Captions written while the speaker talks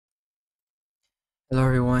Hello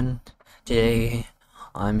everyone. Today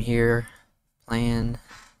I'm here playing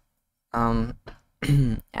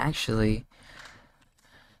actually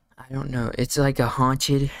I don't know. It's like a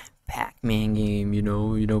haunted Pac-Man game, you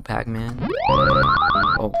know Pac-Man?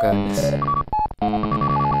 Oh goodness.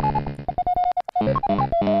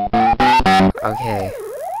 Okay.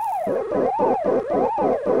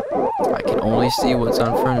 I can only see what's in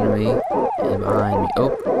front of me and behind me.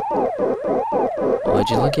 Oh, would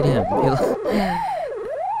you look at him?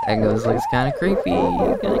 That ghost looks kinda creepy.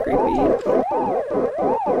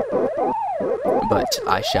 But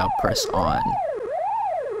I shall press on.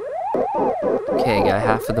 Okay, got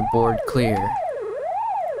half of the board clear.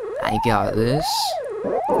 I got this.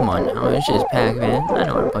 Come on now, it's just Pac-Man. I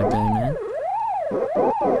know how to play Pac-Man.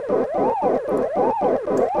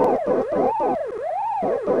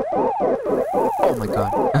 Oh my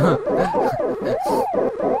god.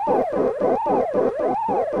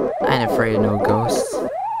 I ain't afraid of no ghosts.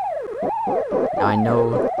 Now I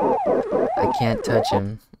know I can't touch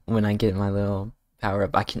him when I get my little power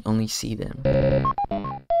up. I can only see them.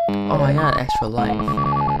 Oh, I got extra life.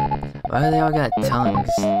 Why do they all got tongues?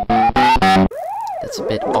 That's a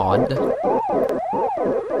bit odd.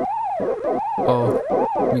 Oh,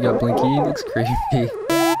 we got Blinky. He looks creepy.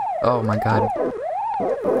 Oh my god.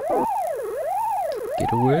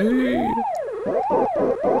 Get away.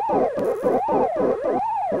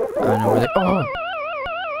 I don't know where they. Oh!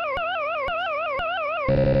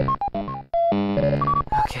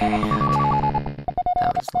 Okay.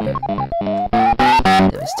 That was lame.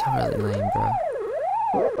 That was totally lame, bro.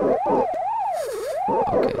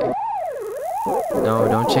 Okay. No,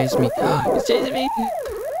 don't chase me. He's chasing me!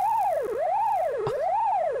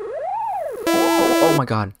 Oh my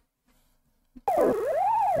god.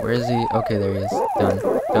 Where is he? Okay, there he is.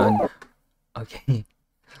 Done. Okay.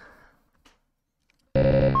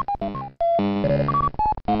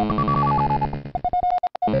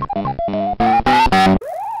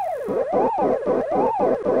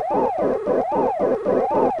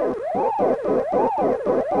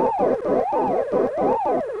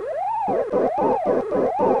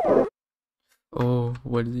 Oh,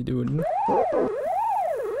 what is he doing?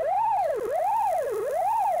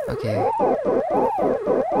 Okay.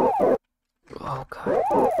 Oh god.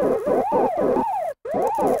 Oh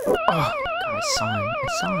god, I saw him.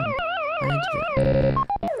 Why did I do that?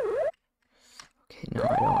 Okay, no,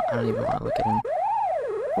 I don't even want to look at him.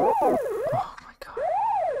 Oh my god.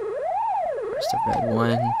 Where's the red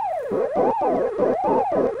one?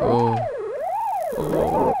 Oh. Oh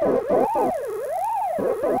god.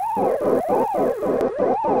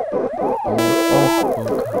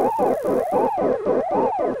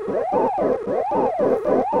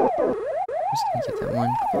 I'm just gonna get that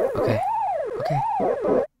one. Okay.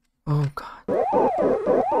 Oh god.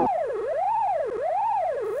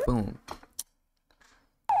 Boom.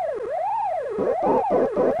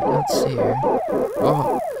 I don't see her.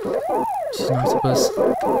 Oh. She's not supposed to.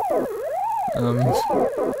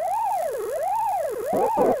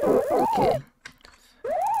 Okay.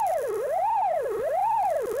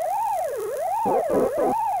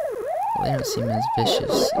 Well, they don't seem as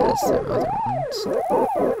vicious as the other ones.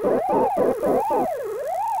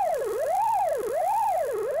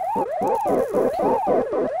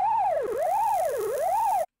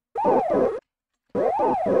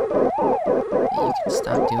 Hey, you can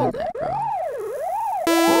stop doing that, bro.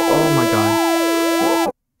 Oh my god.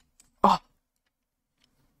 Oh!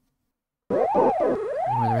 I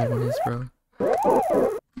don't know where the red one is, bro.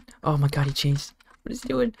 Oh my god, he changed. What is he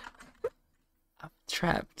doing? I'm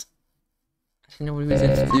trapped. I didn't know what he was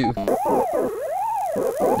going to do.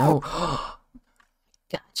 No.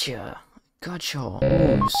 Gotcha. Oh,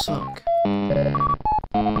 you suck.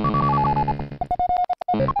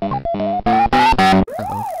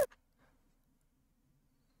 Uh-oh.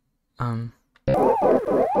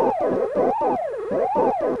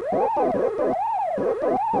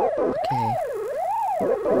 Okay.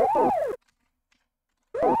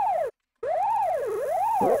 Bro.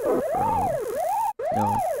 No.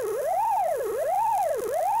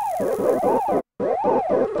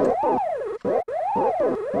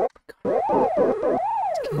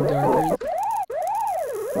 It's getting darker.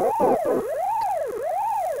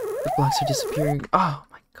 The blocks are disappearing. Oh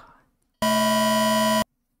my god.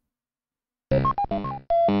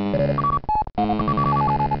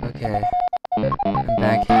 Okay. I'm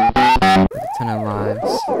back with a ton of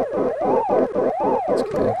lives. Let's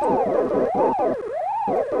go.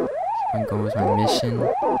 Keep on going with my mission.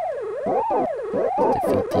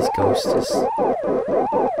 Defeat these ghosts.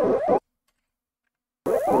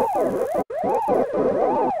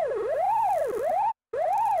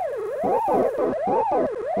 I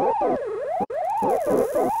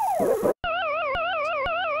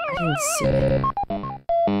didn't see him.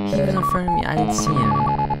 He was in front of me. I didn't see him.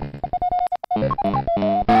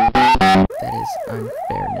 That is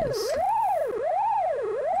unfairness.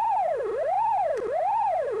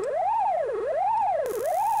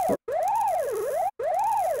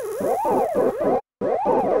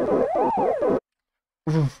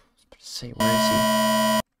 Oof. Say, where is he?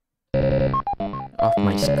 Off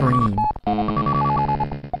my screen.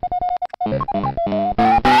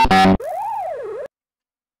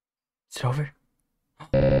 Is it over?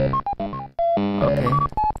 Okay.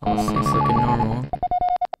 All things looking normal.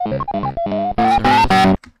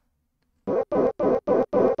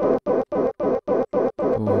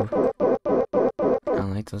 Ooh. I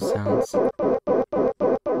don't like those sounds. I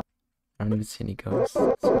don't even see any ghosts. So.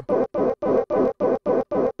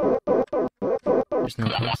 There's no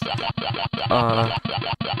ghosts.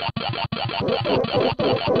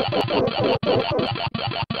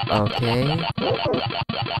 Okay.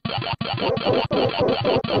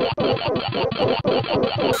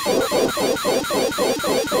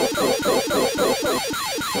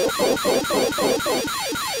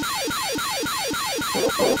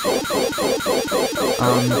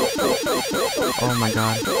 Oh my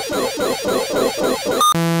god.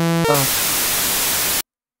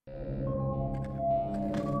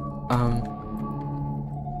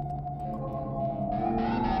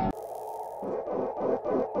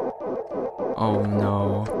 Oh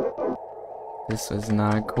no. This was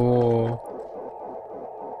not cool.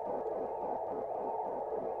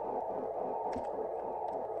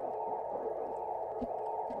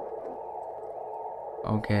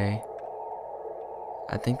 Okay.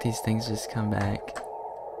 I think these things just come back.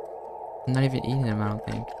 I'm not even eating them, I don't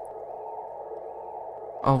think.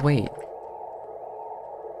 Oh wait.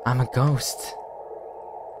 I'm a ghost.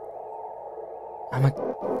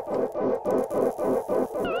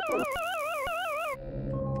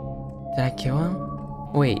 Did I kill him?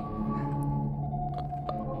 Wait.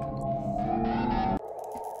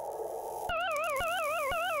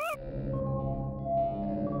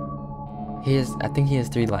 I think he has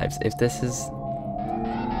 3 lives. If this is,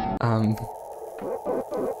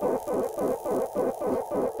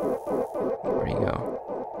 where'd he go?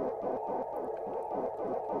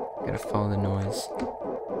 Gotta follow the noise.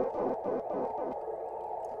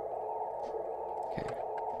 Okay.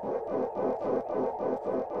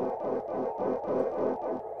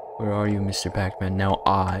 Where are you, Mr. Pac-Man? Now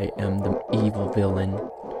I am the evil villain.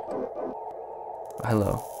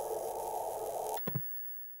 Hello.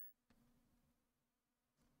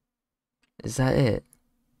 Is that it?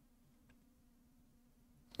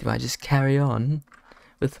 Do I just carry on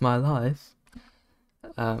with my life?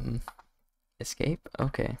 Escape?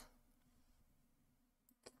 Okay.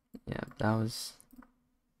 Yeah, that was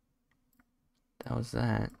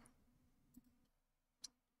that.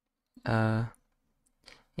 Yeah,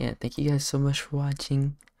 thank you guys so much for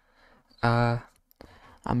watching. I'm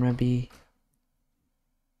gonna be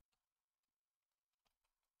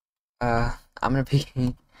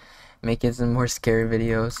making some more scary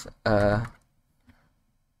videos,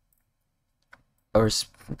 or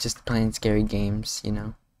just playing scary games, you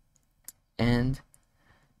know. And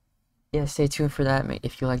yeah, stay tuned for that.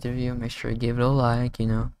 If you liked the video, make sure to give it a like, you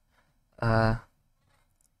know.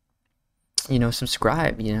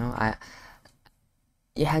 Subscribe, you know.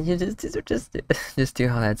 Yeah, you just do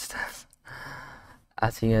all that stuff.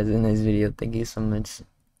 I'll see you guys in the next video. Thank you so much.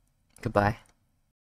 Goodbye.